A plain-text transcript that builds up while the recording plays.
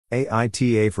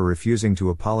AITA for refusing to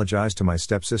apologize to my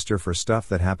stepsister for stuff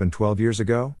that happened 12 years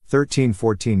ago.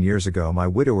 14 years ago my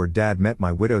widower dad met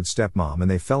my widowed stepmom and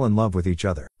they fell in love with each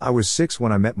other. I was 6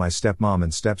 when I met my stepmom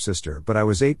and stepsister, but I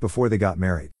was 8 before they got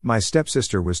married. My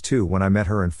stepsister was 2 when I met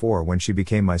her and 4 when she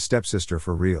became my stepsister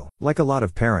for real. Like a lot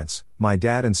of parents, my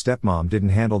dad and stepmom didn't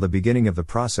handle the beginning of the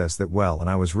process that well, and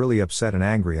I was really upset and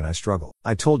angry and I struggled.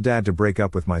 I told dad to break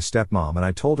up with my stepmom and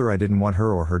I told her I didn't want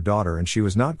her or her daughter and she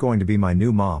was not going to be my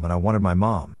new mom and I wanted my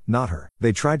mom, not her.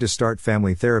 They tried to start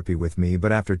family therapy with me,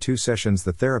 but after 2 sessions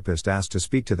the therapist asked to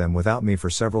speak to them without me for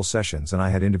several sessions and I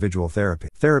had individual therapy.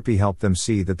 Therapy helped them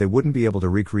see that they wouldn't be able to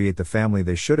recreate the family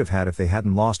they should have had if they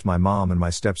hadn't lost my mom and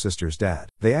my stepsister's dad.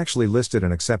 They actually listed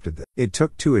and accepted that. It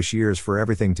took 2-ish years for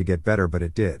everything to get better, but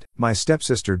it did. My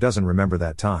stepsister doesn't remember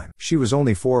that time. She was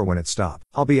only 4 when it stopped.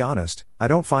 I'll be honest, I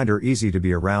don't find her easy to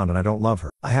be around and I don't love her.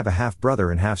 I have a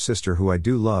half-brother and half-sister who I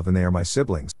do love and they are my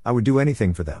siblings. I would do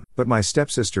anything for them. But my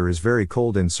stepsister is very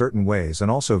cold in certain ways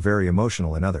and also very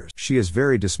emotional in others. She is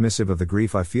very dismissive of the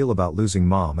grief I feel about losing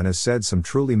mom and has said some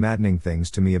truly maddening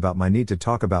things to me about my need to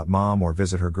talk about mom or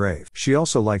visit her grave. She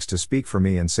also likes to speak for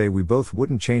me and say we both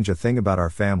wouldn't change a thing about our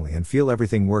family and feel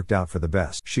everything worked out for the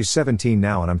best. She's 17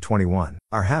 now and I'm 21.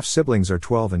 Our half-siblings are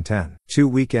 12 and 10. 2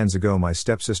 weekends ago my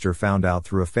stepsister found out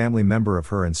through a family member of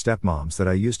her and stepmom's that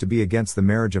I used to be against the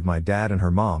marriage of my dad and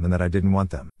her mom and that I didn't want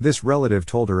them. This relative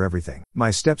told her everything.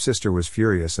 My stepsister was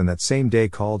furious and that same day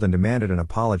called and demanded an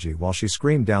apology while she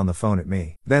screamed down the phone at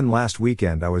me. Then last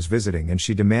weekend I was visiting and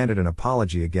she demanded an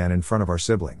apology again in front of our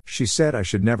sibling. She said I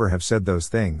should never have said those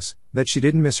things, that she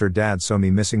didn't miss her dad so me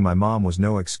missing my mom was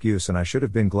no excuse and I should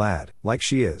have been glad, like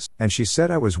she is. And she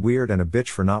said I was weird and a bitch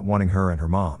for not wanting her and her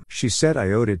mom. She said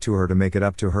I owed it to her to make it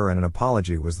up to her and an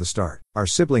apology was the start. Our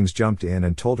siblings jumped in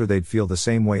and told her they'd feel the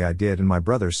same way I did and my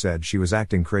brother said she was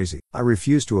acting crazy. I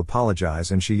refused to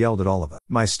apologize and she yelled at all of us.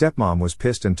 My stepmom was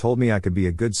pissed and told me I could be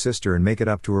a good sister and make it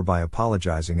up to her by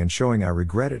apologizing and showing I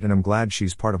regret it and I'm glad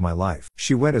she's part of my life.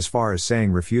 She went as far as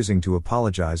saying refusing to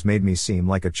apologize made me seem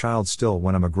like a child still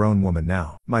when I'm a grown woman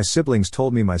now. My siblings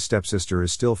told me my stepsister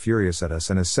is still furious at us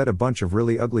and has said a bunch of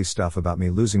really ugly stuff about me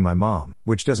losing my mom,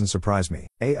 which doesn't surprise me.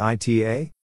 AITA?